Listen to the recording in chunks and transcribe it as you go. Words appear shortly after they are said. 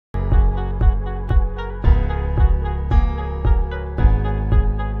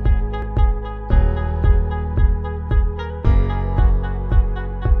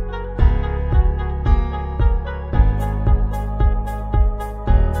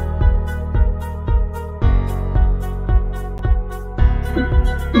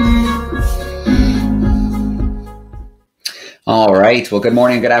All right. Well, good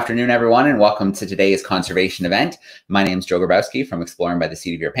morning, good afternoon, everyone, and welcome to today's conservation event. My name is Joe Grabowski from Exploring by the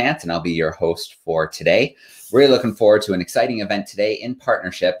Seat of Your Pants, and I'll be your host for today. Really looking forward to an exciting event today in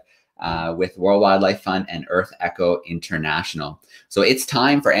partnership with World Wildlife Fund and Earth Echo International. So it's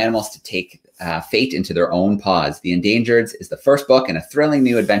time for animals to take fate into their own paws. The Endangereds is the first book in a thrilling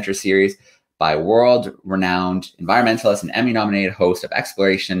new adventure series by world-renowned environmentalist and Emmy-nominated host of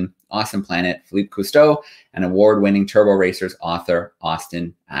Exploration Awesome Planet, Philippe Cousteau, and award-winning Turbo Racers author,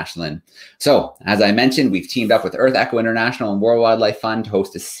 Austin Ashland. So, as I mentioned, we've teamed up with Earth Echo International and World Wildlife Fund to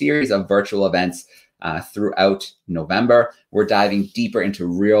host a series of virtual events throughout November. We're diving deeper into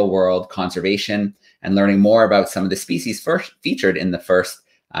real-world conservation and learning more about some of the species first featured in the first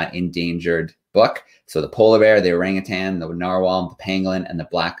endangered book. So the polar bear, the orangutan, the narwhal, the pangolin, and the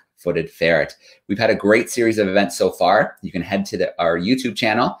black-footed ferret. We've had a great series of events so far. You can head to our YouTube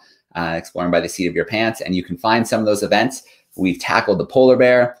channel, Exploring by the Seat of Your Pants, and you can find some of those events. We've tackled the polar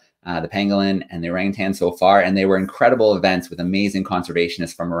bear, the pangolin, and the orangutan so far, and they were incredible events with amazing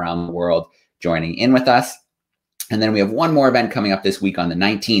conservationists from around the world joining in with us. And then we have one more event coming up this week on the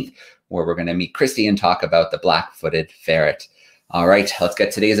 19th, where we're going to meet Christy and talk about the black-footed ferret. All right, let's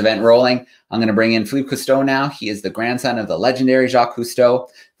get today's event rolling. I'm going to bring in Philippe Cousteau now. He is the grandson of the legendary Jacques Cousteau.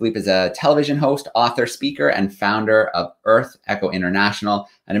 Philippe is a television host, author, speaker, and founder of Earth Echo International,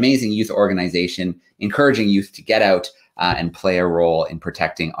 an amazing youth organization encouraging youth to get out and play a role in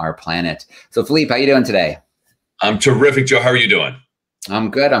protecting our planet. So Philippe, how are you doing today? I'm terrific, Joe. How are you doing?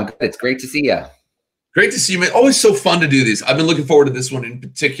 I'm good. I'm good. It's great to see you. Great to see you, man. Always so fun to do these. I've been looking forward to this one in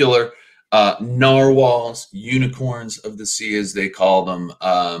particular. Narwhals, unicorns of the sea, as they call them,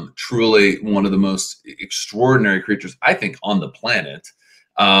 truly one of the most extraordinary creatures, I think, on the planet,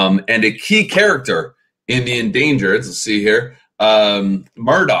 and a key character in the Endangereds. Let's see here.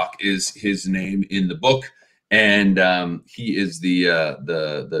 Murdoch is his name in the book, and he is the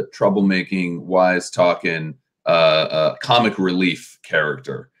troublemaking, wise-talking, comic relief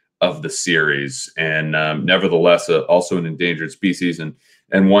character of the series, and nevertheless, also an endangered species,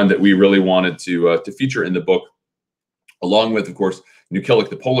 and one that we really wanted to feature in the book, along with, of course, Nukilik,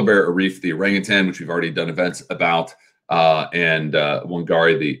 the polar bear, Arif, the orangutan, which we've already done events about, and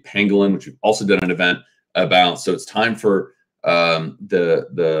Wangari, the pangolin, which we've also done an event about. So it's time for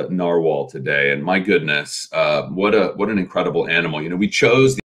the narwhal today, and my goodness, what an incredible animal! You know, we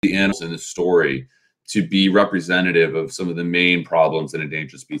chose the animals in this story to be representative of some of the main problems that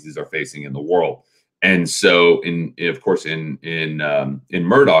endangered species are facing in the world. And so, of course, in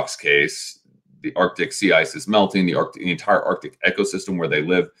Murdoch's case, the Arctic sea ice is melting. The entire Arctic ecosystem where they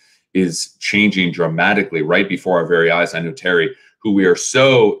live is changing dramatically right before our very eyes. I know Terrie, who we are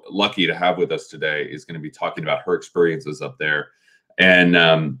so lucky to have with us today, is going to be talking about her experiences up there, and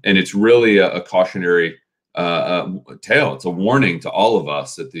it's really a cautionary tale. It's a warning to all of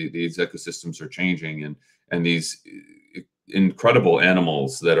us that these ecosystems are changing, and these incredible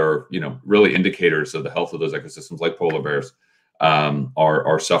animals that are, you know, really indicators of the health of those ecosystems, like polar bears,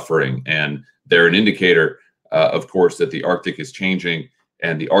 are suffering, and they're an indicator, of course, that the Arctic is changing.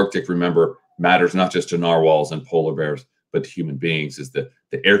 And the Arctic, remember, matters not just to narwhals and polar bears, but to human beings, is the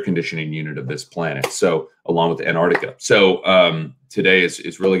air conditioning unit of this planet. So, along with Antarctica. So today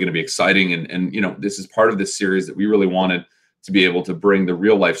is really going to be exciting, and you know, this is part of this series that we really wanted to be able to bring the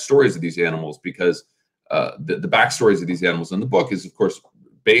real life stories of these animals, because the backstories of these animals in the book is, of course,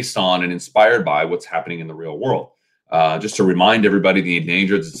 based on and inspired by what's happening in the real world. Just to remind everybody, the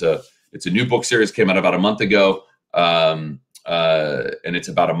Endangereds, it's a new book series, came out about a month ago, and it's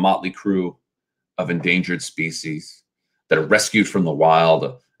about a motley crew of endangered species that are rescued from the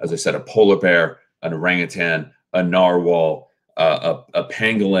wild. As I said, a polar bear, an orangutan, a narwhal, a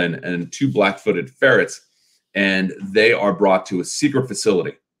pangolin, and 2 black-footed ferrets, and they are brought to a secret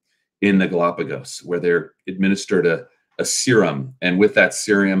facility in the Galapagos, where they're administered a serum, and with that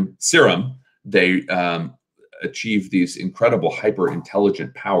serum, they achieve these incredible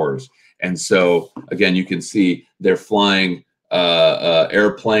hyper-intelligent powers. And so, again, you can see they're flying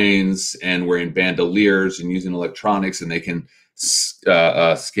airplanes and wearing bandoliers and using electronics, and they can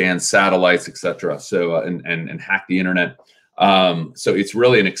scan satellites, etc. So and hack the internet. So it's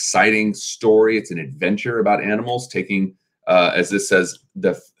really an exciting story. It's an adventure about animals taking, as this says,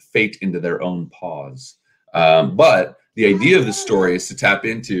 the fate into their own paws. But the idea of the story is to tap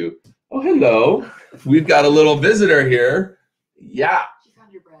into, oh, hello, we've got a little visitor here. Yeah. She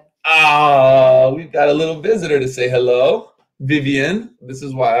found your bread. Oh, we've got a little visitor to say hello. Vivian. This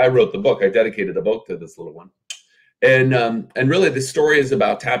is why I wrote the book. I dedicated the book to this little one. And really, the story is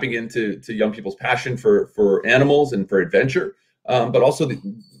about tapping into young people's passion for animals and for adventure, but also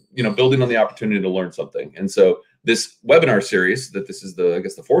building on the opportunity to learn something. And so This webinar series that this is the, I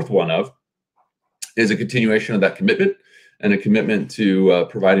guess, the fourth one of, is a continuation of that commitment, and a commitment to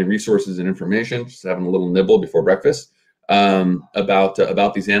providing resources and information, just having a little nibble before breakfast,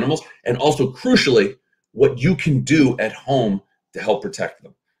 about these animals, and also crucially, what you can do at home to help protect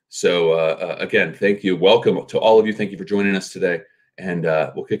them. So again, thank you. Welcome to all of you. Thank you for joining us today. And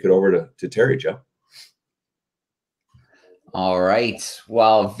we'll kick it over to Terrie, Joe. All right.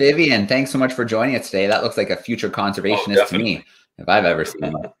 Well, Vivian, thanks so much for joining us today. That looks like a future conservationist to me, if I've ever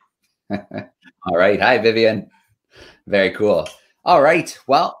seen one. All right. Hi, Vivian. Very cool. All right.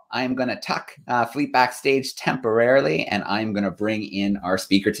 Well, I'm going to tuck Philippe backstage temporarily, and I'm going to bring in our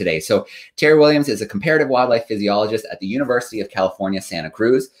speaker today. So Terrie Williams is a comparative wildlife physiologist at the University of California, Santa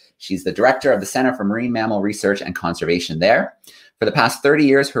Cruz. She's the director of the Center for Marine Mammal Research and Conservation there. For the past 30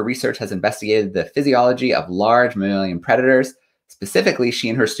 years, her research has investigated the physiology of large mammalian predators. Specifically, she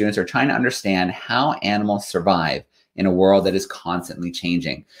and her students are trying to understand how animals survive in a world that is constantly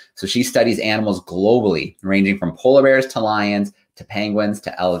changing. So she studies animals globally, ranging from polar bears to lions, to penguins,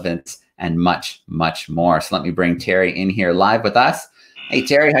 to elephants, and much, much more. So let me bring Terrie in here live with us. Hey,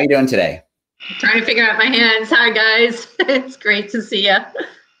 Terrie, how you doing today? Trying to figure out my hands. Hi, guys. It's great to see you.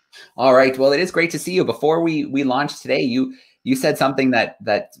 All right. Well, it is great to see you. Before we launch today, you said something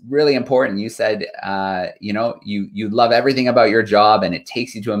that's really important. You said, you know, you love everything about your job, and it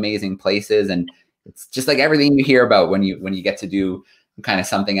takes you to amazing places, and it's just like everything you hear about when you get to do kind of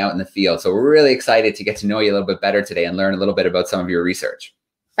something out in the field. So we're really excited to get to know you a little bit better today and learn a little bit about some of your research.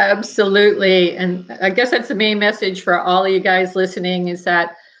 Absolutely. And I guess that's the main message for all of you guys listening, is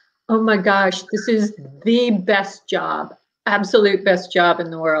that, oh my gosh, this is the best job, absolute best job in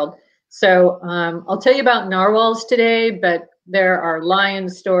the world. So I'll tell you about narwhals today, but there are lion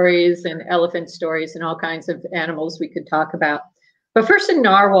stories and elephant stories and all kinds of animals we could talk about. But first, a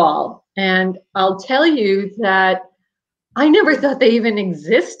narwhal. And I'll tell you that I never thought they even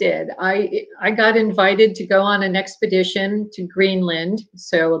existed. I got invited to go on an expedition to Greenland,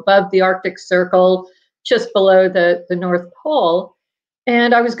 so above the Arctic Circle, just below the North Pole.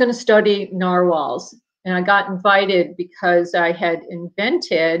 And I was going to study narwhals. And I got invited because I had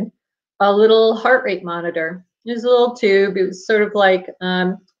invented a little heart rate monitor. It was a little tube. It was sort of like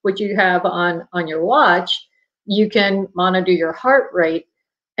what you have on your watch. You can monitor your heart rate.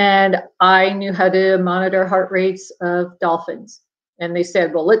 And I knew how to monitor heart rates of dolphins. And they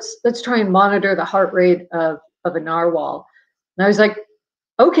said, well, let's try and monitor the heart rate of a narwhal. And I was like,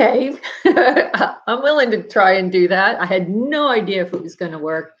 okay, I'm willing to try and do that. I had no idea if it was going to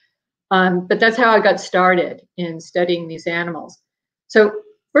work. But that's how I got started in studying these animals. So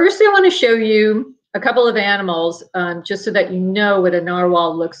first, I want to show you a couple of animals, just so that you know what a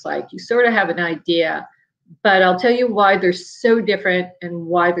narwhal looks like. You sort of have an idea, but I'll tell you why they're so different and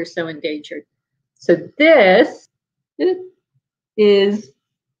why they're so endangered. So this is,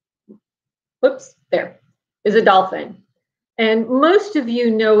 whoops, there is a dolphin. And most of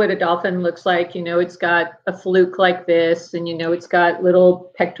you know what a dolphin looks like. You know, it's got a fluke like this, and you know, it's got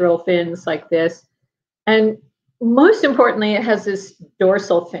little pectoral fins like this. And most importantly, it has this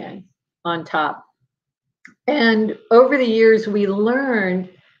dorsal fin on top. And over the years, we learned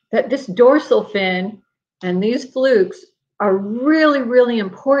that this dorsal fin and these flukes are really, really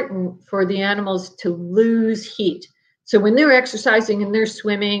important for the animals to lose heat. So when they're exercising and they're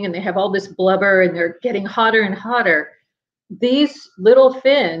swimming and they have all this blubber and they're getting hotter and hotter, these little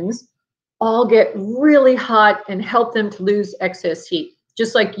fins all get really hot and help them to lose excess heat.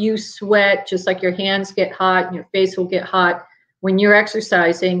 Just like you sweat, just like your hands get hot and your face will get hot when you're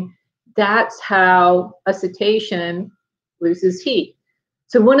exercising, that's how a cetacean loses heat.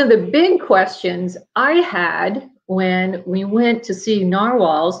 So one of the big questions I had when we went to see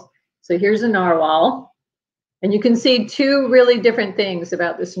narwhals, so here's a narwhal, and you can see two really different things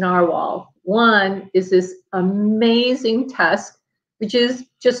about this narwhal. One is this amazing tusk, which is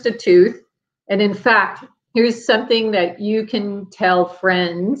just a tooth. And in fact, here's something that you can tell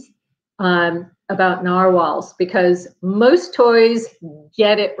friends about narwhals, because most toys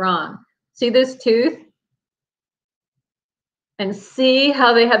get it wrong. See this tooth? And see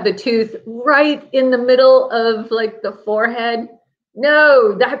how they have the tooth right in the middle of like the forehead?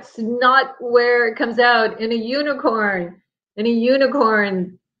 No, that's not where it comes out. In a unicorn,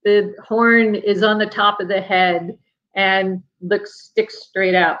 the horn is on the top of the head and sticks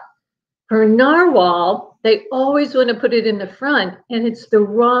straight out. For narwhal, they always want to put it in the front, and it's the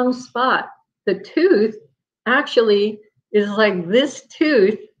wrong spot. The tooth actually is like this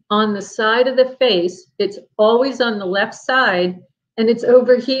tooth on the side of the face. It's always on the left side, and it's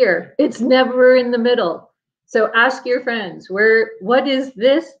over here. It's never in the middle. So ask your friends, what is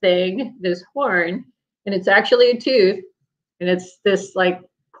this thing, this horn? and it's actually a tooth, and it's this like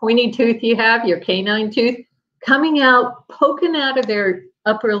pointy tooth you have, your canine tooth, coming out, poking out of their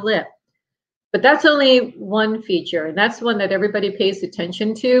upper lip. But that's only one feature, and that's the one that everybody pays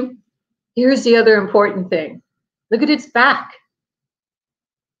attention to. Here's the other important thing. Look at its back.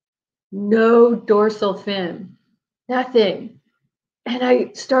 No dorsal fin, nothing. And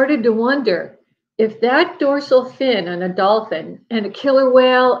I started to wonder if that dorsal fin on a dolphin and a killer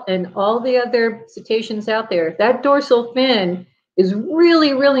whale and all the other cetaceans out there, if that dorsal fin is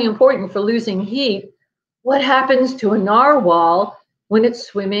really, really important for losing heat, what happens to a narwhal when it's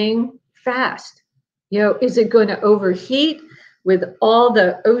swimming fast? You know, is it going to overheat with all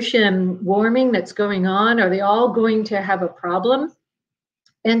the ocean warming that's going on? Are they all going to have a problem?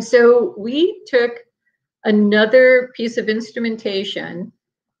 And so we took another piece of instrumentation,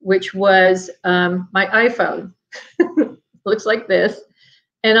 which was my iPhone. Looks like this.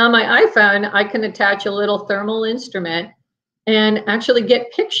 And on my iPhone, I can attach a little thermal instrument and actually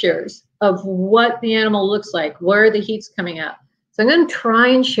get pictures of what the animal looks like, where the heat's coming out. So I'm going to try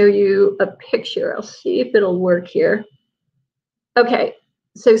and show you a picture. I'll see if it'll work here. Okay,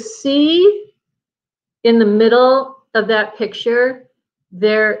 so see in the middle of that picture,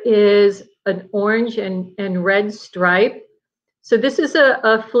 there is an orange and red stripe. So this is a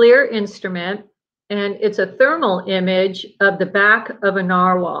FLIR instrument, and it's a thermal image of the back of a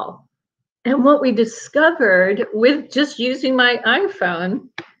narwhal. And what we discovered with just using my iPhone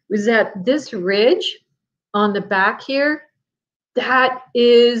was that this ridge on the back here, that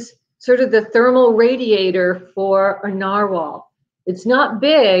is sort of the thermal radiator for a narwhal. It's not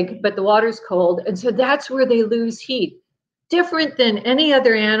big, but the water's cold. And so that's where they lose heat. Different than any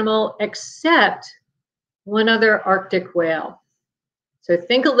other animal except one other Arctic whale. So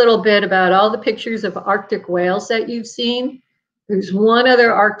think a little bit about all the pictures of Arctic whales that you've seen. There's one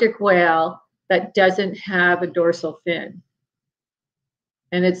other Arctic whale that doesn't have a dorsal fin,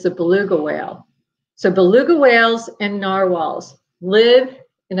 and it's the beluga whale. So beluga whales and narwhals live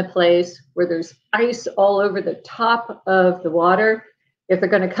in a place where there's ice all over the top of the water. If they're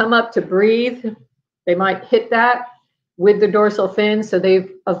going to come up to breathe, they might hit that with the dorsal fin. So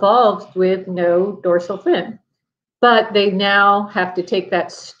they've evolved with no dorsal fin. But they now have to take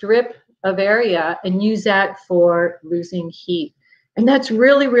that strip of area and use that for losing heat. And that's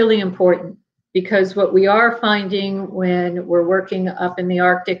really, really important, because what we are finding when we're working up in the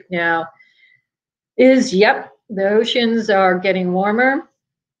Arctic now is, yep, the oceans are getting warmer.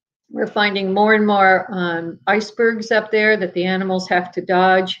 We're finding more and more icebergs up there that the animals have to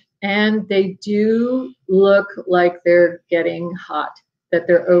dodge. And they do look like they're getting hot, that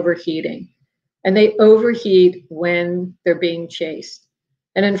they're overheating. And they overheat when they're being chased.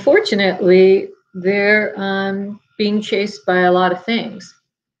 And unfortunately, they're being chased by a lot of things.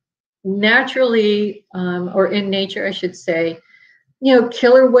 Naturally, or in nature, I should say, you know,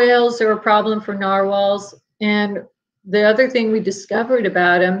 killer whales are a problem for narwhals. And the other thing we discovered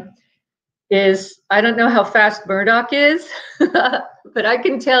about them is, I don't know how fast Murdoch is, but I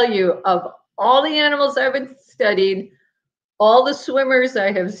can tell you, of all the animals I've studied, all the swimmers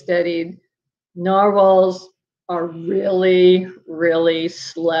I have studied, narwhals are really, really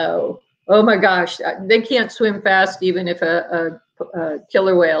slow. Oh my gosh, they can't swim fast even if a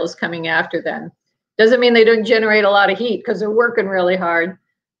killer whale is coming after them. Doesn't mean they don't generate a lot of heat, because they're working really hard,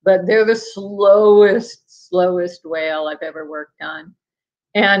 but they're the slowest whale I've ever worked on.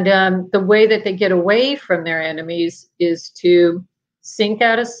 And the way that they get away from their enemies is to sink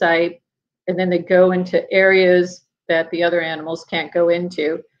out of sight, and then they go into areas that the other animals can't go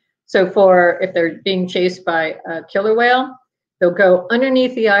into. So if they're being chased by a killer whale, they'll go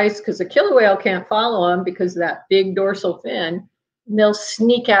underneath the ice, because the killer whale can't follow them because of that big dorsal fin, and they'll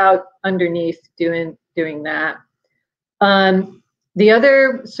sneak out underneath doing that. The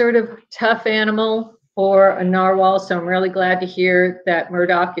other sort of tough animal for a narwhal, so I'm really glad to hear that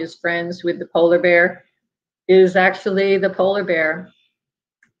Murdoch is friends with the polar bear, is actually the polar bear.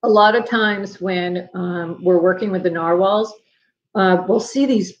 A lot of times when we're working with the narwhals, we'll see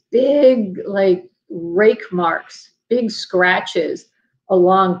these big, like, rake marks, big scratches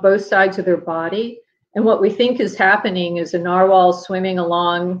along both sides of their body. And what we think is happening is a narwhal swimming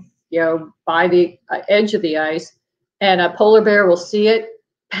along, you know, by the edge of the ice, and a polar bear will see it,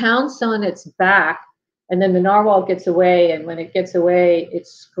 pounce on its back, and then the narwhal gets away. And when it gets away, it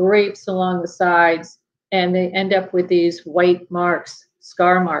scrapes along the sides, and they end up with these white marks,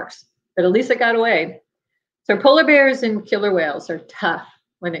 scar marks. But at least it got away. So polar bears and killer whales are tough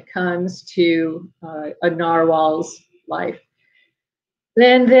when it comes to a narwhal's life.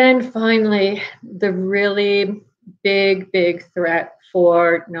 Then finally, the really big threat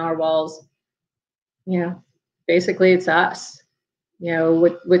for narwhals you know, basically it's us. You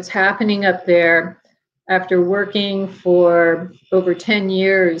know, what's happening up there after working for over 10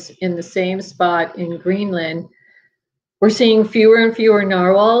 years in the same spot in Greenland, we're seeing fewer and fewer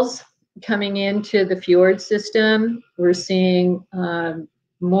narwhals coming into the fjord system. We're seeing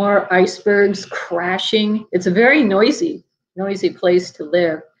more icebergs crashing. It's a very noisy place to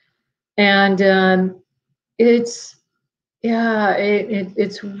live. And it's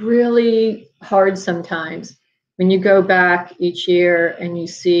really hard sometimes when you go back each year and you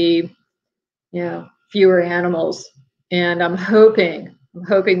see, you know, fewer animals. And I'm hoping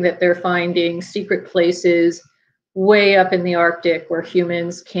that they're finding secret places way up in the Arctic where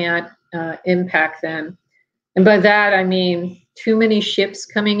humans can't impact them. And by that, I mean too many ships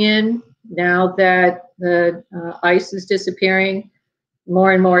coming in. Now that the ice is disappearing,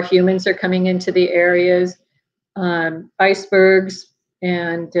 more and more humans are coming into the areas. Icebergs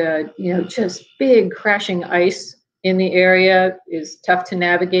and you know, just big crashing ice in the area is tough to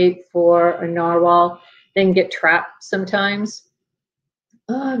navigate for a narwhal. They can get trapped sometimes.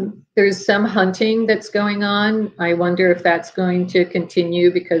 There's some hunting that's going on. I wonder if that's going to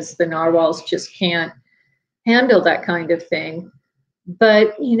continue because the narwhals just can't handle that kind of thing.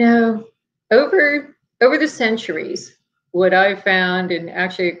 But, you know, over the centuries, what I've found, and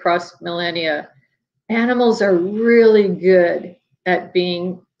actually across millennia, animals are really good at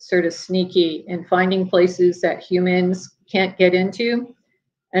being sort of sneaky and finding places that humans can't get into.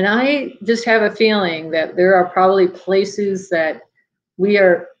 And I just have a feeling that there are probably places that we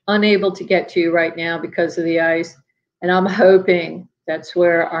are unable to get to right now because of the ice. And I'm hoping that's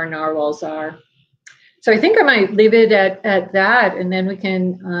where our narwhals are. So I think I might leave it at that, and then we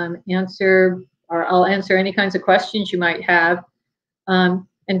can answer, or I'll answer any kinds of questions you might have, and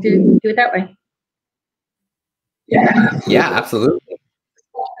do it that way. Yeah, absolutely.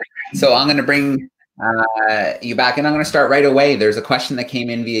 So I'm going to bring you back, and I'm going to start right away. There's a question that came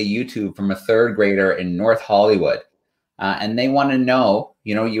in via YouTube from a 3rd grader in North Hollywood, and they want to know,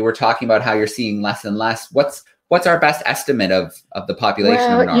 you know, you were talking about how you're seeing less and less. What's our best estimate of the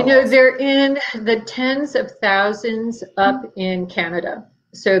population of narwhals? You know, they're in the tens of thousands up in Canada.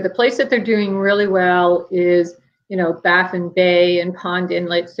 So the place that they're doing really well is, you know, Baffin Bay and Pond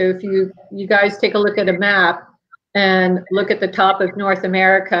Inlet. So if you guys take a look at a map and look at the top of North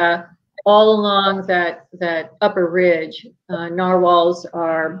America, all along that upper ridge, narwhals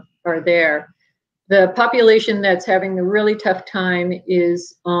are there. The population that's having a really tough time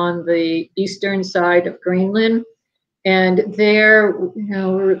is on the eastern side of Greenland. And there, you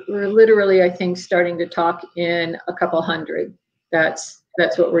know, we're literally, I think, starting to talk in a couple hundred. That's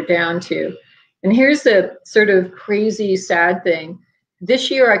what we're down to. And here's the sort of crazy, sad thing. This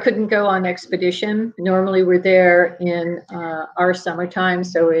year, I couldn't go on expedition. Normally, we're there in our summertime,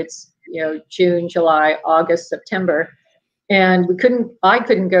 so it's, you know, June, July, August, September, and I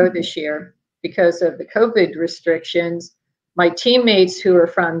couldn't go this year because of the COVID restrictions. My teammates who are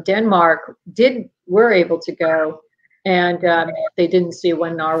from Denmark were able to go, and they didn't see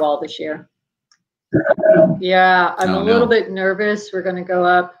one narwhal this year. Yeah, I'm a little bit nervous. We're going to go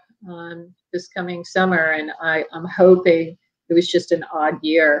up this coming summer, and I'm hoping it was just an odd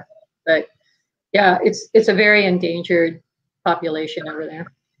year. But yeah, it's a very endangered population over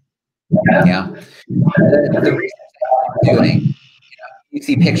there. Yeah, the research that I'm doing, you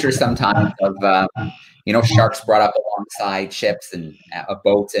see pictures sometimes of you know, sharks brought up alongside ships and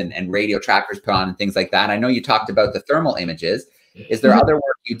boats and radio trackers put on and things like that. I know you talked about the thermal images. Is there other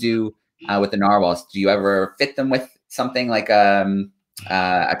work you do with the narwhals? Do you ever fit them with something like a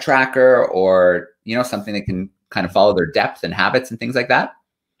tracker, or, you know, something that can kind of follow their depth and habits and things like that?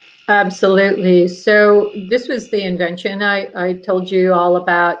 Absolutely. So this was the invention I told you all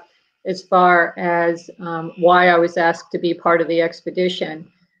about, as far as why I was asked to be part of the expedition.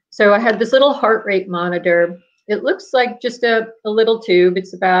 So I had this little heart rate monitor. It looks like just a little tube.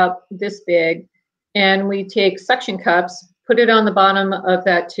 It's about this big. And we take suction cups, put it on the bottom of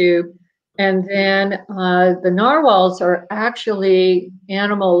that tube. And then the narwhals are actually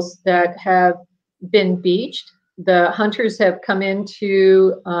animals that have been beached. The hunters have come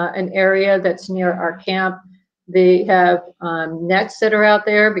into an area that's near our camp. They have nets that are out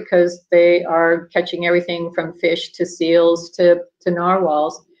there because they are catching everything from fish to seals to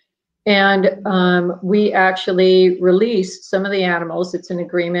narwhals. And we actually released some of the animals. It's an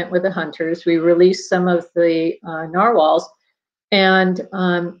agreement with the hunters. We released some of the narwhals. And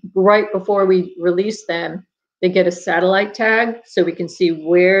right before we release them, they get a satellite tag so we can see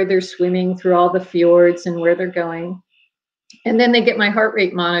where they're swimming through all the fjords and where they're going. And then they get my heart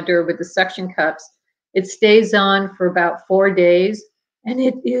rate monitor with the suction cups. It stays on for about 4 days, and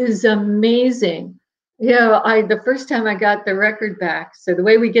it is amazing Yeah, the first time I got the record back, so the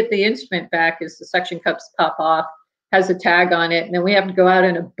way we get the instrument back is the suction cups pop off, has a tag on it, and then we have to go out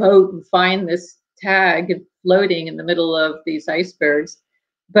in a boat and find this tag floating in the middle of these icebergs.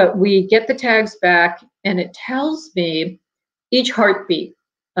 But we get the tags back, and it tells me each heartbeat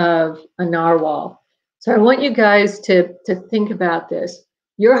of a narwhal. So I want you guys to think about this.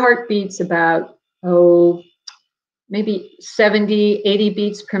 Your heartbeat's about, maybe 70, 80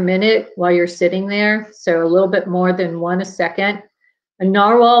 beats per minute while you're sitting there. So a little bit more than 1 a second. A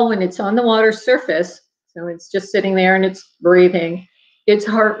narwhal, when it's on the water surface, so it's just sitting there and it's breathing, its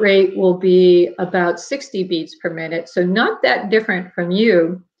heart rate will be about 60 beats per minute. So not that different from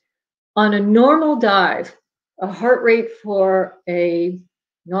you. On a normal dive, a heart rate for a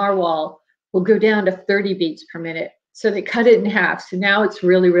narwhal will go down to 30 beats per minute. So they cut it in half. So now it's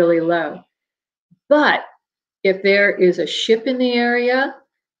really, really low. But if there is a ship in the area,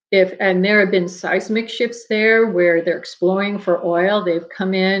 and there have been seismic ships there where they're exploring for oil, they've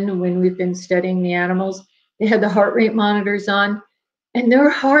come in when we've been studying the animals, they had the heart rate monitors on, and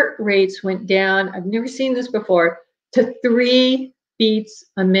their heart rates went down, I've never seen this before, to 3 beats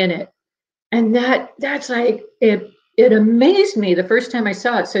a minute. And that's like, it amazed me the first time I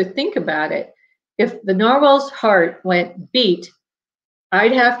saw it. So think about it. If the narwhal's heart went beat,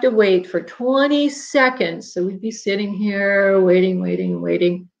 I'd have to wait for 20 seconds. So we'd be sitting here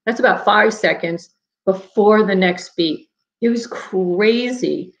waiting. That's about 5 seconds before the next beat. It was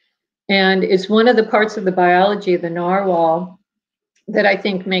crazy. And it's one of the parts of the biology of the narwhal that I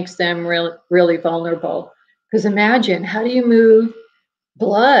think makes them really vulnerable. Because imagine, how do you move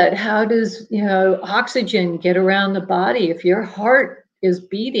blood? How does, oxygen get around the body if your heart is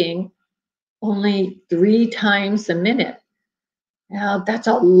beating only 3 times a minute? Now, that's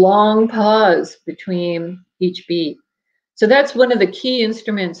a long pause between each beat. So that's one of the key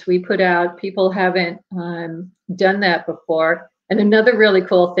instruments we put out. People haven't done that before. And another really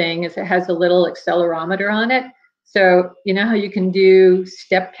cool thing is it has a little accelerometer on it. So you know how you can do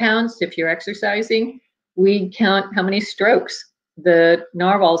step counts if you're exercising? We count how many strokes the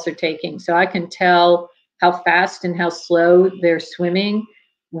narwhals are taking. So I can tell how fast and how slow they're swimming,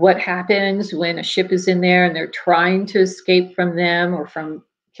 what happens when a ship is in there and they're trying to escape from them or from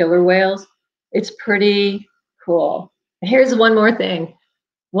killer whales. It's pretty cool. Here's one more thing.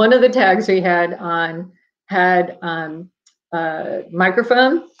 One of the tags we had on had a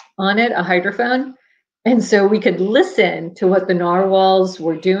microphone on it, a hydrophone. And so we could listen to what the narwhals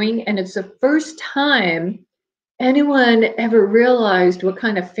were doing. And it's the first time anyone ever realized what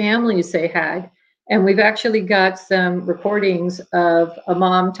kind of families they had. And we've actually got some recordings of a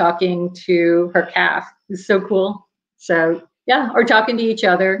mom talking to her calf. It's so cool. So yeah, or talking to each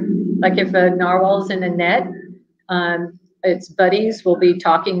other. Like if a narwhal's in a net, its buddies will be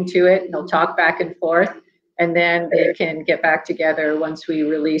talking to it and they'll talk back and forth. And then they can get back together once we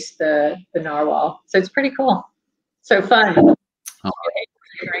release the narwhal. So it's pretty cool. So fun. Oh,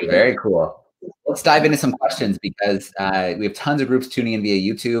 very cool. Let's dive into some questions because we have tons of groups tuning in via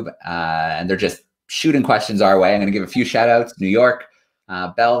YouTube and they're just shooting questions our way. I'm going to give a few shout outs. New York,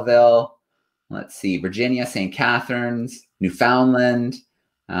 Belleville, let's see, Virginia, St. Catharines, Newfoundland.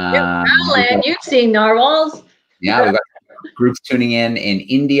 Newfoundland, you've seen narwhals. Yeah, we've got groups tuning in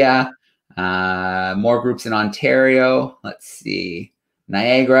India, more groups in Ontario. Let's see,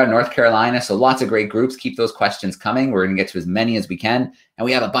 Niagara, North Carolina. So lots of great groups. Keep those questions coming. We're going to get to as many as we can. And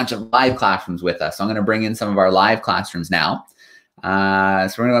we have a bunch of live classrooms with us. So I'm going to bring in some of our live classrooms now. So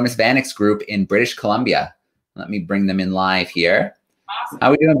we're going to go to Miss Vannick's group in British Columbia. Let me bring them in live here. Awesome. How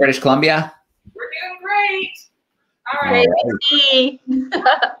are we doing in British Columbia? We're doing great. All right.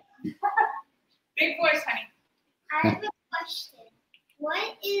 Big voice, honey. I have a question.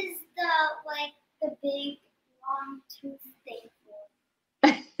 What is the big long tooth thing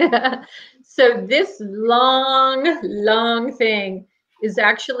for? So this long thing is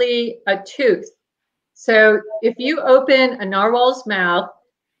actually a tooth. So if you open a narwhal's mouth,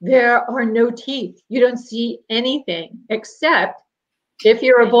 there are no teeth. You don't see anything except if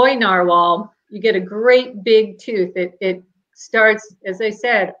you're a boy narwhal, you get a great big tooth. It starts, as I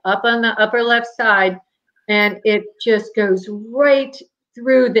said, up on the upper left side, and it just goes right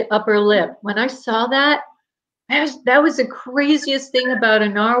through the upper lip. When I saw that, that was the craziest thing about a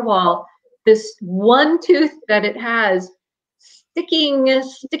narwhal. This one tooth that it has sticking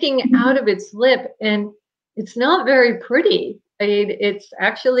out of its lip, and it's not very pretty. It's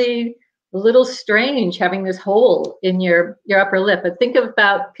actually a little strange having this hole in your upper lip. But think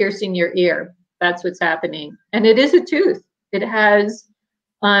about piercing your ear. That's what's happening. And it is a tooth. It has,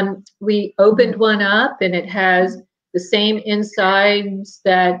 we opened one up and it has the same insides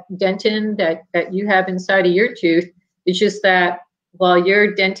that dentin that you have inside of your tooth. It's just that while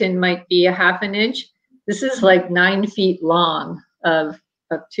your dentin might be a half an inch, this is like 9 feet long of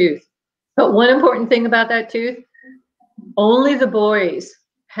tooth. But one important thing about that tooth, only the boys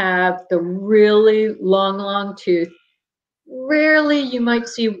have the really long tooth. Rarely you might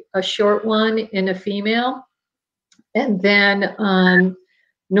see a short one in a female. And then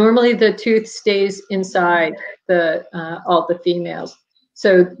normally the tooth stays inside all the females.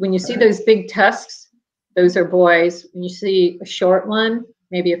 So when you see those big tusks, those are boys. When you see a short one,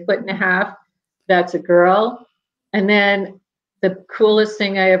 maybe 1.5 feet, that's a girl. And then the coolest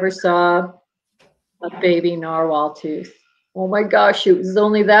thing I ever saw, a baby narwhal tooth. Oh my gosh, it was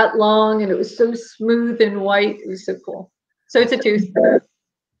only that long and it was so smooth and white. It was so cool. So it's a tooth.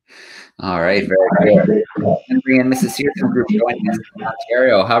 All right, very good. Henry and Mrs. Searson group joining us from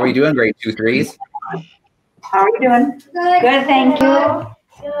Ontario. How are you doing, grade 2-3s? How are you doing? Good. Good, thank you.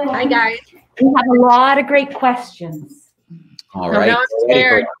 Good. Hi, guys. We have a lot of great questions. All right. I'm not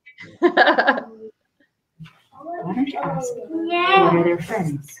scared. Why don't you ask? Yeah. What are their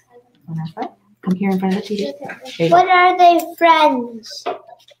friends? Wanna ask what? Come here in front of the TV. There you What go. are they friends?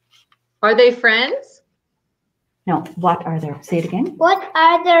 Are they friends? No, what are their? Say it again. What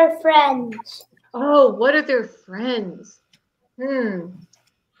are their friends? Oh, what are their friends?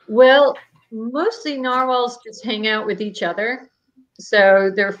 Well, mostly narwhals just hang out with each other.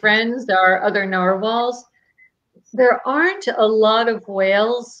 So their friends are other narwhals. There aren't a lot of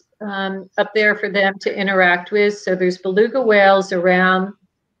whales up there for them to interact with. So there's beluga whales around,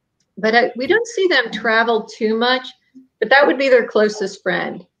 but we don't see them travel too much. But that would be their closest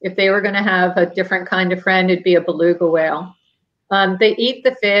friend. If they were going to have a different kind of friend, it'd be a beluga whale. They eat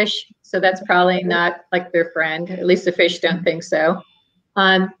the fish, so that's probably not like their friend. At least the fish don't think so.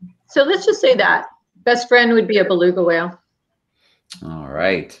 So let's just say that best friend would be a beluga whale. All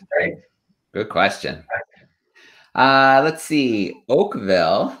right. Good question. Let's see.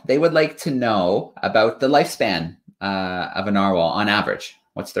 Oakville, they would like to know about the lifespan of a narwhal on average.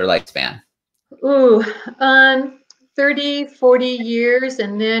 What's their lifespan? Ooh, 30, 40 years.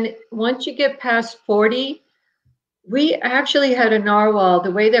 And then once you get past 40, we actually had a narwhal.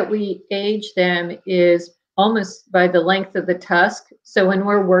 The way that we age them is almost by the length of the tusk. So when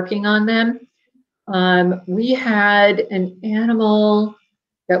we're working on them, we had an animal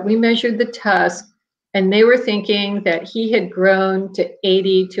that we measured the tusk, and they were thinking that he had grown to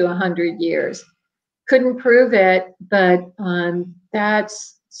 80 to 100 years. Couldn't prove it, but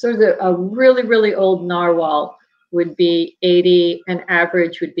that's sort of a really, really old narwhal would be 80, and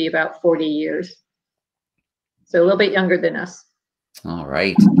average would be about 40 years. So a little bit younger than us. All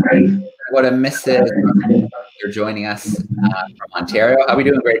right. What a Mrs. You're joining us from Ontario. How are we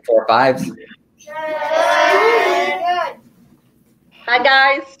doing, grade 4 or 5s? Good. Hi,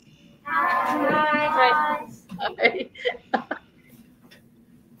 guys. Hi.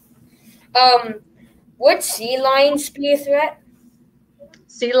 Hi. Would sea lions be a threat?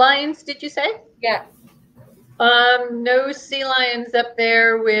 Sea lions, did you say? Yeah. No sea lions up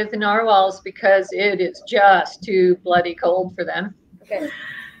there with narwhals because it is just too bloody cold for them. Okay.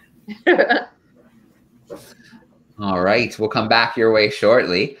 All right. We'll come back your way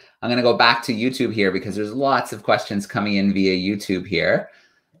shortly. I'm going to go back to YouTube here because there's lots of questions coming in via YouTube here.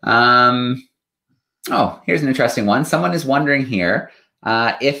 Oh, here's an interesting one. Someone is wondering here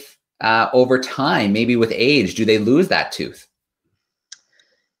if over time, maybe with age, do they lose that tooth?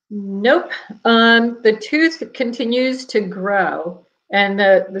 Nope. The tooth continues to grow. And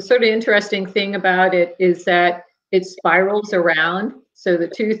the sort of interesting thing about it is that it spirals around. So the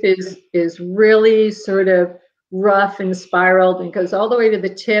tooth is really sort of rough and spiraled and goes all the way to the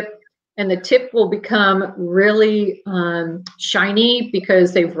tip. And the tip will become really shiny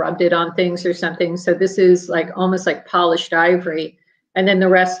because they've rubbed it on things or something. So this is like almost like polished ivory. And then the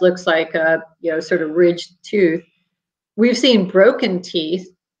rest looks like a sort of ridged tooth. We've seen broken teeth.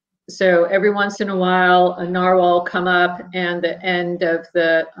 So every once in a while, a narwhal come up and the end of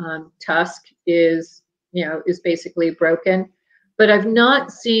the tusk is basically broken. But I've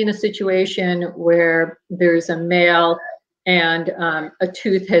not seen a situation where there's a male and a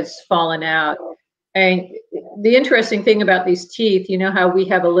tooth has fallen out. And the interesting thing about these teeth, you know how we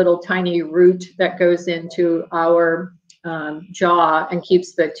have a little tiny root that goes into our jaw and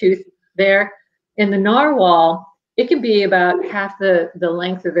keeps the tooth there? In the narwhal, it can be about half the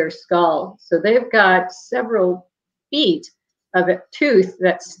length of their skull. So they've got several feet of a tooth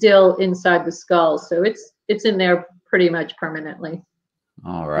that's still inside the skull. So it's in there pretty much permanently.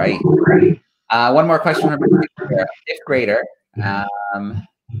 All right. One more question from a fifth grader.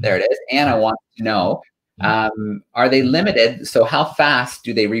 There it is. Anna wants to know, Are they limited? So how fast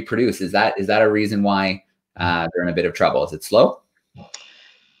do they reproduce? Is that a reason why they're in a bit of trouble? Is it slow?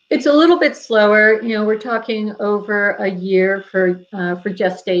 It's a little bit slower. You know, we're talking over a year for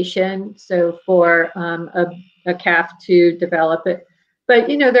gestation. So for a calf to develop it. But,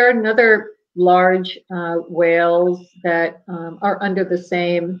 you know, there are another large whales that are under the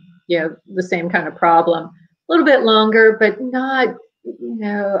same, you know, the same kind of problem. A little bit longer, but not, you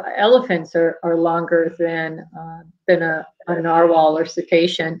know, elephants are longer than a narwhal or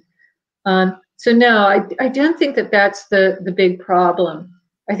cetacean. So no, I don't think that that's the big problem.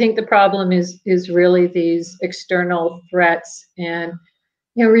 I think the problem is really these external threats. And,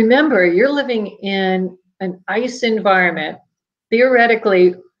 you know, remember, you're living in an ice environment.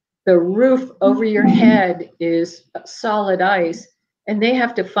 Theoretically, the roof over your head is solid ice, and they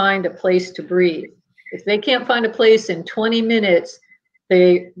have to find a place to breathe. If they can't find a place in 20 minutes,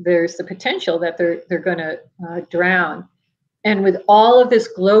 there's the potential that they're going to drown. And with all of this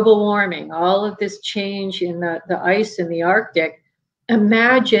global warming, all of this change in the ice in the Arctic,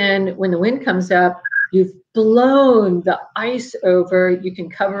 imagine when the wind comes up, you've blown the ice over, you can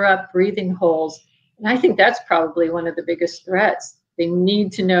cover up breathing holes. And I think that's probably one of the biggest threats. They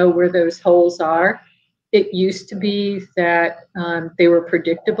need to know where those holes are. It used to be that they were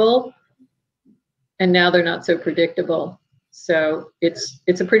predictable, and now they're not so predictable. So it's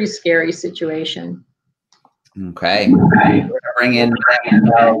a pretty scary situation. Okay. We're going to bring in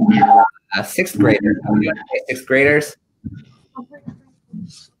sixth graders. Sixth graders.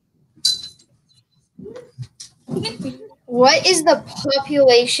 What is the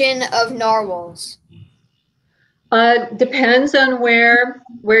population of narwhals? Depends on where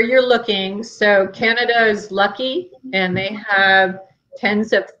you're looking. So Canada is lucky, and they have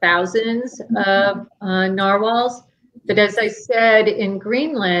tens of thousands of narwhals. But as I said, in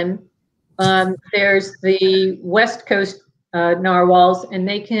Greenland, there's the West Coast narwhals, and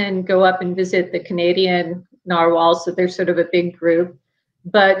they can go up and visit the Canadian narwhals. So they're sort of a big group.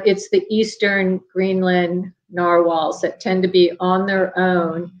 But it's the Eastern Greenland narwhals that tend to be on their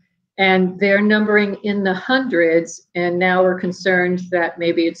own. And they're numbering in the hundreds, and now we're concerned that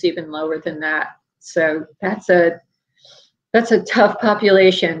maybe it's even lower than that. So that's a tough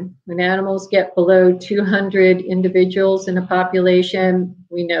population. When animals get below 200 individuals in a population,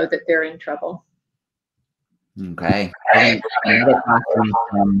 we know that they're in trouble. Okay. Another question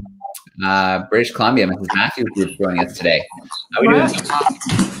from British Columbia, Mrs. Matthews, who's joining us today. How are we doing?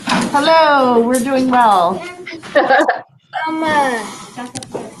 Hello, we're doing well.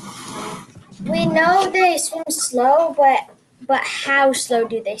 We know they swim slow, but how slow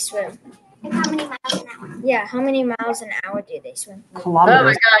do they swim? And how many miles an hour? Yeah, how many miles an hour do they swim? Kilometers. Oh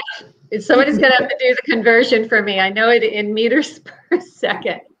my gosh, somebody's gonna have to do the conversion for me. I know it in meters per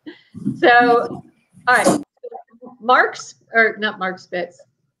second. So, all right, not Mark Spitz.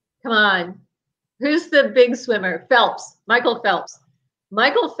 Come on, who's the big swimmer? Phelps, Michael Phelps.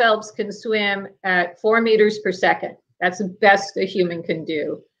 Michael Phelps can swim at 4 meters per second. That's the best a human can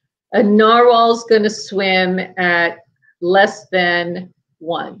do. A narwhal's going to swim at less than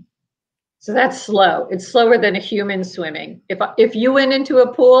 1. So that's slow. It's slower than a human swimming. If you went into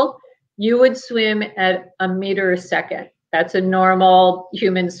a pool, you would swim at 1 meter a second. That's a normal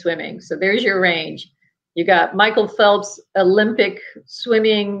human swimming. So there's your range. You got Michael Phelps, Olympic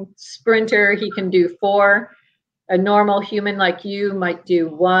swimming sprinter. He can do 4. A normal human like you might do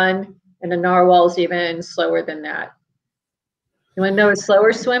 1, and a narwhal's even slower than that. You want to know a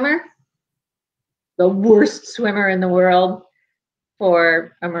slower swimmer? The worst swimmer in the world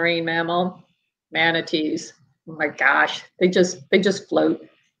for a marine mammal? Manatees. Oh my gosh, they just float.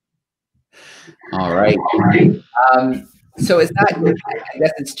 All right. So is that, I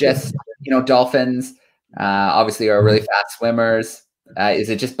guess it's just, you know, dolphins obviously are really fast swimmers. Is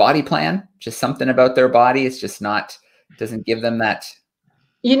it just body plan? Just something about their body? It's just not, doesn't give them that.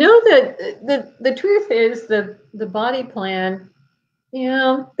 You know, that the truth is the body plan, you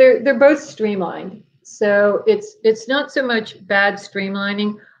know, they're both streamlined. So it's not so much bad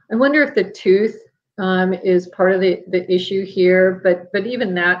streamlining. I wonder if the tooth is part of the issue here, but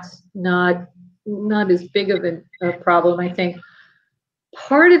even that's not as big of a problem, I think.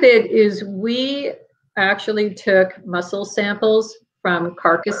 Part of it is we actually took muscle samples from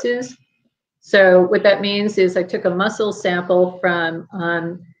carcasses. So what that means is I took a muscle sample from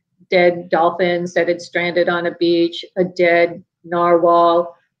dead dolphins that had stranded on a beach, a dead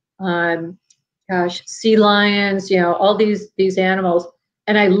narwhal, sea lions, you know, all these animals.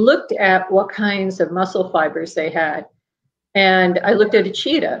 And I looked at what kinds of muscle fibers they had. And I looked at a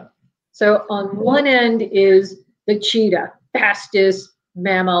cheetah. So on one end is the cheetah, fastest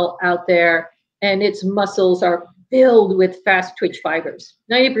mammal out there. and its muscles are filled with fast twitch fibers.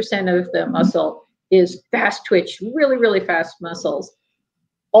 90% of the muscle is fast twitch, really, really fast muscles.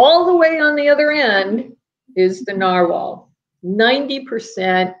 All the way on the other end is the narwhal,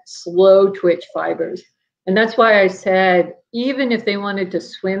 90% slow twitch fibers. And that's why I said, even if they wanted to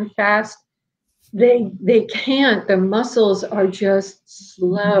swim fast, they can't. The muscles are just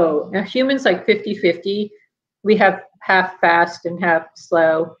slow. Now, humans like 50-50. We have half fast and half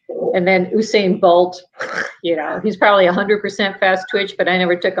slow. And then Usain Bolt, you know, he's probably 100% fast twitch, but I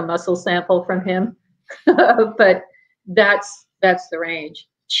never took a muscle sample from him. But that's the range.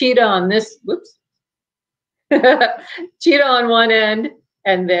 Cheetah on this, whoops. Cheetah on one end,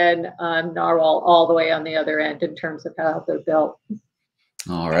 and then narwhal all the way on the other end in terms of how they're built.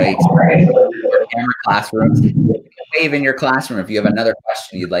 All right. Camera classrooms. Wave in your classroom if you have another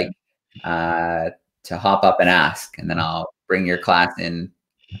question you'd like to hop up and ask, and then I'll bring your class in.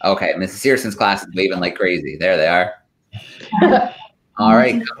 Okay, Mrs. Searson's class is waving like crazy. There they are. All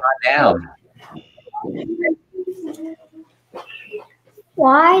right, come on down.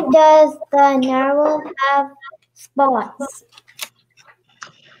 Why does the narwhal have spots?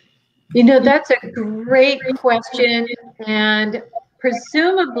 You know, that's a great question, and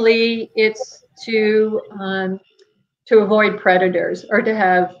presumably it's to avoid predators, or to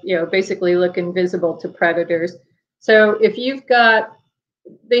have, you know, basically look invisible to predators. So if you've got,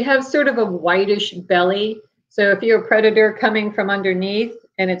 they have sort of a whitish belly. So if you're a predator coming from underneath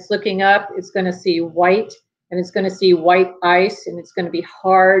and it's looking up, it's going to see white, and it's going to see white ice, and it's going to be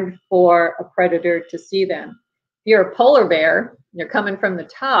hard for a predator to see them. If you're a polar bear, you're coming from the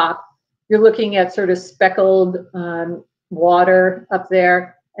top, you're looking at sort of speckled water up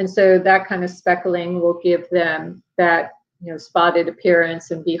there. And so that kind of speckling will give them that, you know, spotted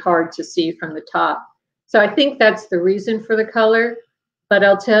appearance and be hard to see from the top. So I think that's the reason for the color. But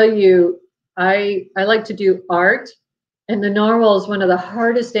I'll tell you, I like to do art, and the narwhal is one of the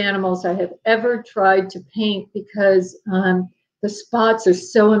hardest animals I have ever tried to paint, because the spots are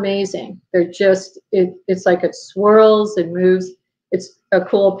so amazing. They're just, it's like it swirls and moves. It's a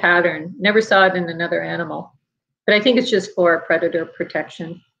cool pattern. Never saw it in another animal. But I think it's just for predator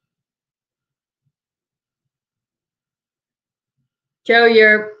protection. Joe,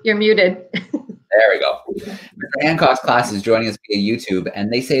 you're muted. There we go. Mr. Hancock's class is joining us via YouTube,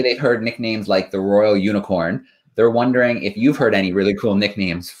 and they say they've heard nicknames like the Royal Unicorn. They're wondering if you've heard any really cool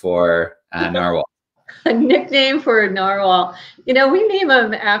nicknames for narwhal. A nickname for a narwhal. You know, we name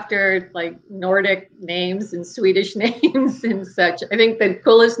them after like Nordic names and Swedish names and such. I think the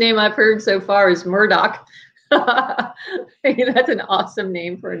coolest name I've heard so far is Murdoch. That's an awesome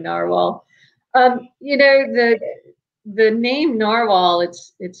name for a narwhal. You know, the name narwhal,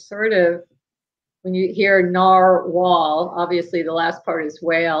 it's sort of, when you hear narwhal, obviously the last part is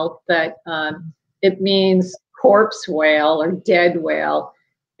whale, but it means corpse whale or dead whale.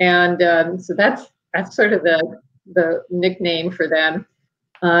 And so that's sort of the nickname for them.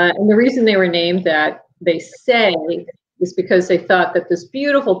 And the reason they were named that, they say, is because they thought that this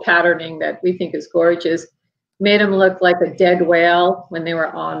beautiful patterning that we think is gorgeous made them look like a dead whale when they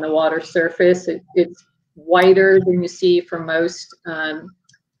were on the water surface. It's whiter than you see for most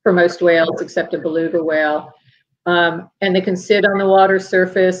whales, except a beluga whale. And they can sit on the water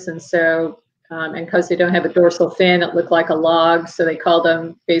surface, and so, and because they don't have a dorsal fin, it looked like a log, so they call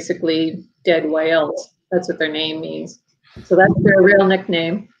them basically dead whales. That's what their name means. So that's their real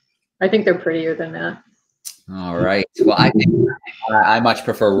nickname. I think they're prettier than that. All right. Well, I think I much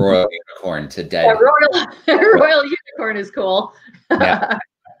prefer Royal Unicorn to dead. Yeah, Royal Unicorn is cool. Yeah.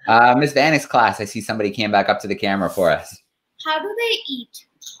 Ms. Vannick's class, I see somebody came back up to the camera for us. How do they eat?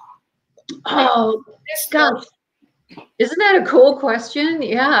 Oh, gosh. Isn't that a cool question?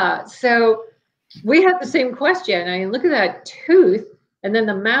 Yeah. So we have the same question. I mean, look at that tooth, and then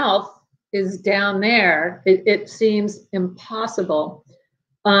the mouth is down there. It seems impossible.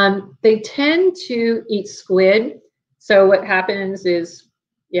 They tend to eat squid. So what happens is,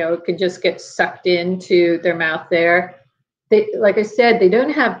 you know, it could just get sucked into their mouth there. They, like I said, they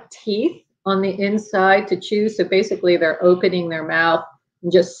don't have teeth on the inside to chew. So basically they're opening their mouth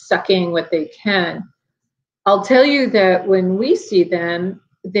and just sucking what they can. I'll tell you that when we see them,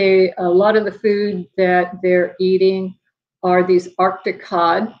 a lot of the food that they're eating are these Arctic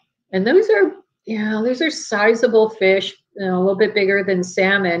cod. And those are sizable fish, you know, a little bit bigger than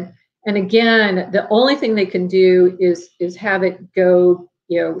salmon. And again, the only thing they can do is have it go,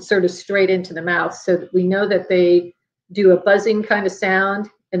 you know, sort of straight into the mouth. So that we know that they do a buzzing kind of sound,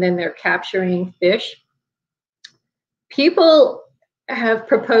 and then they're capturing fish. People have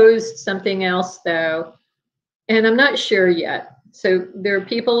proposed something else though, and I'm not sure yet. So there are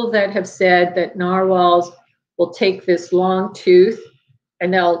people that have said that narwhals will take this long tooth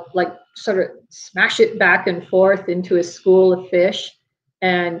and they'll like sort of smash it back and forth into a school of fish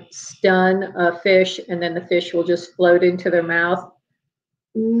and stun a fish, and then the fish will just float into their mouth.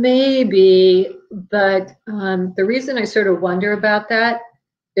 Maybe, but the reason I sort of wonder about that,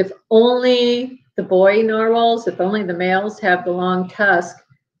 if only the boy narwhals, if only the males have the long tusk,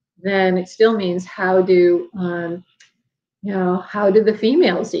 then it still means how do how do the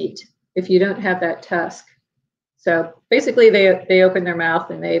females eat if you don't have that tusk? So basically, they open their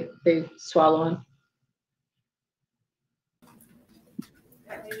mouth and they swallow them.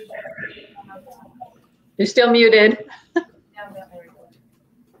 You're still muted.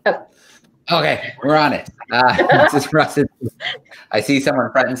 Oh. Okay, we're on it. This is Russ. I see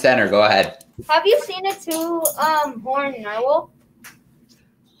someone front and center. Go ahead. Have you seen a two-horned narwhal?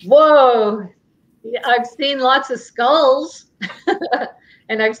 Whoa! Yeah, I've seen lots of skulls,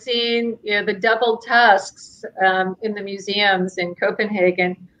 and I've seen the double tusks in the museums in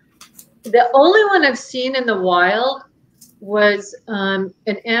Copenhagen. The only one I've seen in the wild was an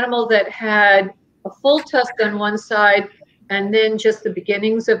animal that had a full tusk on one side and then just the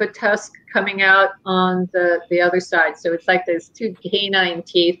beginnings of a tusk coming out on the other side. So it's like those two canine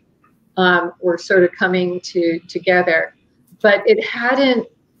teeth were sort of coming together, but it hadn't,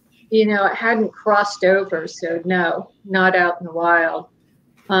 it hadn't crossed over. So no, not out in the wild.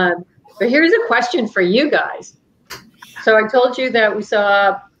 But here's a question for you guys. So I told you that we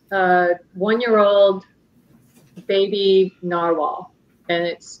saw a 1-year-old baby narwhal, and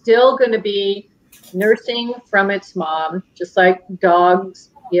it's still going to be nursing from its mom, just like dogs,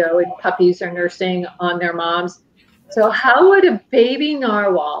 and puppies are nursing on their moms. So how would a baby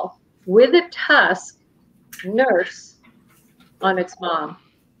narwhal with a tusk nurse on its mom?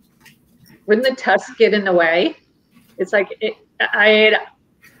 Wouldn't the tusk get in the way? It's like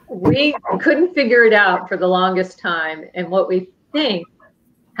we couldn't figure it out for the longest time. And what we think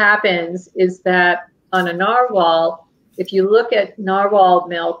happens is that on a narwhal, if you look at narwhal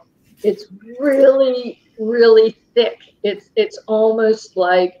milk, it's really, really thick. It's almost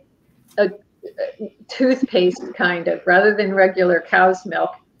like a toothpaste kind of, rather than regular cow's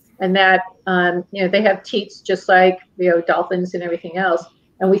milk. And that, they have teats just like, dolphins and everything else.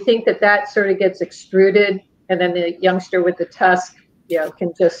 And we think that sort of gets extruded, and then the youngster with the tusk,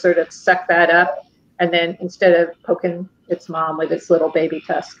 can just sort of suck that up, and then instead of poking its mom with its little baby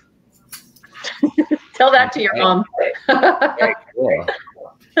tusk. Tell that to your mom. Very cool.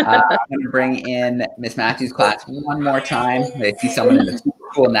 I'm going to bring in Miss Matthews' class one more time. I see someone in the super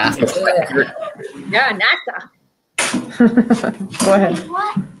cool NASA sweatshirt. Yeah, NASA. Go ahead.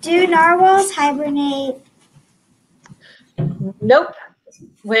 Do narwhals hibernate? Nope.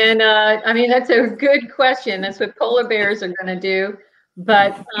 That's a good question. That's what polar bears are going to do.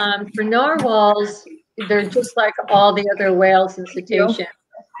 But for narwhals, they're just like all the other whales and cetaceans.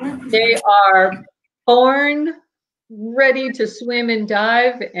 They are born ready to swim and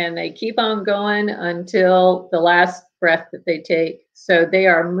dive, and they keep on going until the last breath that they take. So they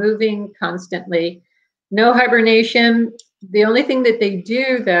are moving constantly. No hibernation. The only thing that they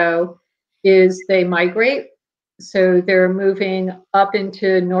do, though, is they migrate. So they're moving up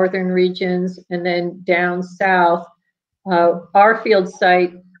into northern regions and then down south. Our field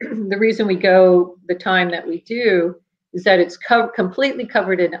site, the reason we go the time that we do is that it's completely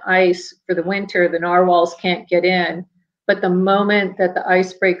covered in ice for the winter. The narwhals can't get in. But the moment that the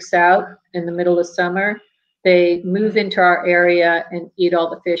ice breaks out in the middle of summer, they move into our area and eat all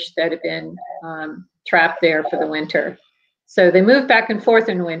the fish that have been trapped there for the winter. So they move back and forth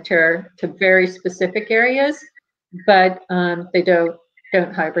in winter to very specific areas, but they don't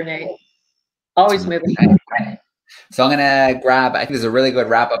hibernate. Always moving. So I'm going to grab, I think this is a really good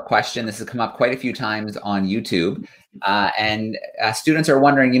wrap-up question. This has come up quite a few times on YouTube. And students are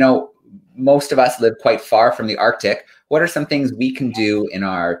wondering, most of us live quite far from the Arctic. What are some things we can do in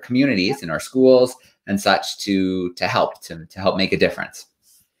our communities, in our schools and such to help make a difference?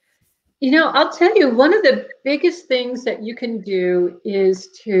 I'll tell you, one of the biggest things that you can do is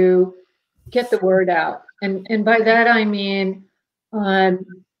to get the word out. And by that, I mean,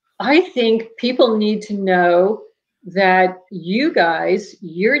 I think people need to know that you guys,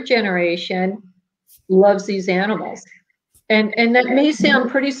 your generation, loves these animals. And that may sound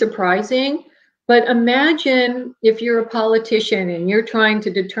pretty surprising, but imagine if you're a politician and you're trying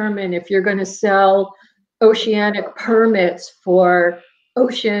to determine if you're going to sell oceanic permits for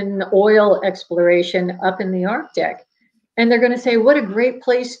ocean oil exploration up in the Arctic. And they're going to say, what a great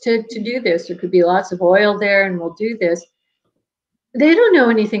place to do this. There could be lots of oil there and we'll do this. They don't know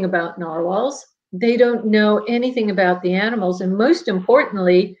anything about narwhals. they don't know anything about the animals. And most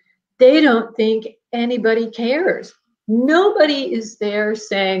importantly, they don't think anybody cares. Nobody is there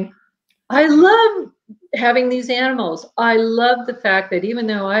saying, I love having these animals. I love the fact that even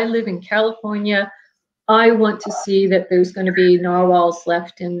though I live in California, I want to see that there's going to be narwhals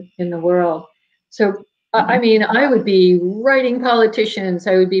left in the world. So, I mean, I would be writing politicians.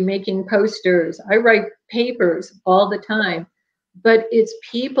 I would be making posters. I write papers all the time. But it's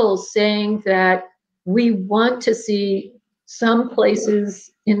people saying that we want to see some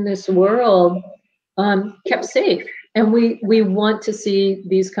places in this world kept safe. And we want to see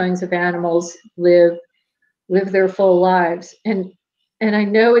these kinds of animals live their full lives. And I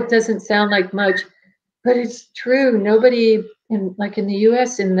know it doesn't sound like much, but it's true. Nobody in the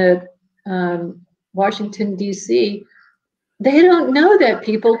US, in the Washington, D.C., they don't know that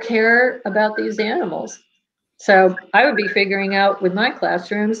people care about these animals. So I would be figuring out with my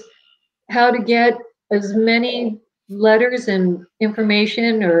classrooms how to get as many letters and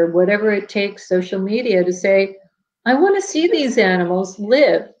information or whatever it takes, social media, to say, I want to see these animals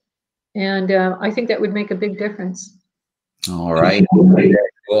live. And I think that would make a big difference. All right. Very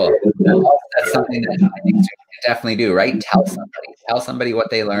cool. That's something that I think you can definitely do, right? Tell somebody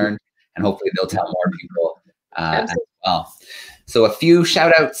what they learned, and hopefully they'll tell more people as well. So a few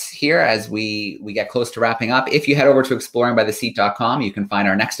shout outs here as we get close to wrapping up. If you head over to exploringbytheseat.com, you can find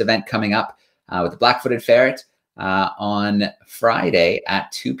our next event coming up with the Black-footed ferret on Friday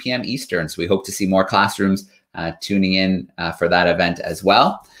at 2 p.m. Eastern. So we hope to see more classrooms tuning in for that event as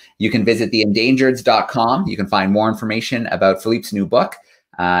well. You can visit the Endangereds.com. You can find more information about Philippe's new book,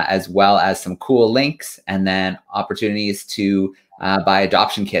 as well as some cool links, and then opportunities to buy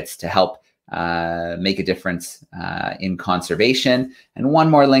adoption kits to help make a difference in conservation. And one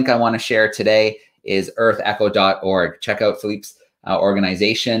more link I want to share today is earthecho.org. Check out Philippe's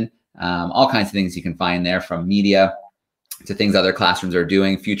organization. All kinds of things you can find there, from media to things other classrooms are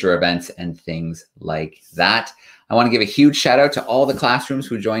doing, future events, and things like that. I want to give a huge shout out to all the classrooms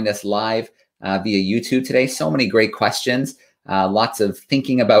who joined us live via YouTube today. So many great questions, lots of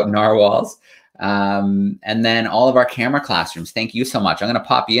thinking about narwhals. And then all of our camera classrooms, thank you so much. I'm going to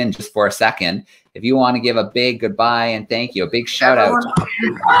pop you in just for a second. If you want to give a big goodbye and thank you, a big shout out.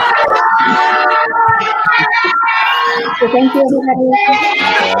 Thank you, everybody.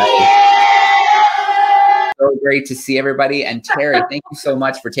 So great to see everybody. And Terrie, thank you so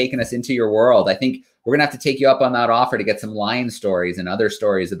much for taking us into your world. I think we're going to have to take you up on that offer to get some lion stories and other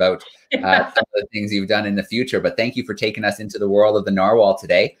stories about some of the things you've done in the future. But thank you for taking us into the world of the narwhal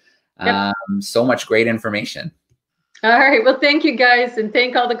today. Yep. So much great information. All right. Well, thank you guys. And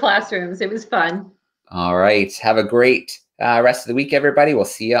thank all the classrooms. It was fun. All right. Have a great rest of the week, everybody. We'll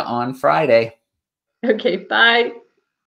see you on Friday. Okay. Bye.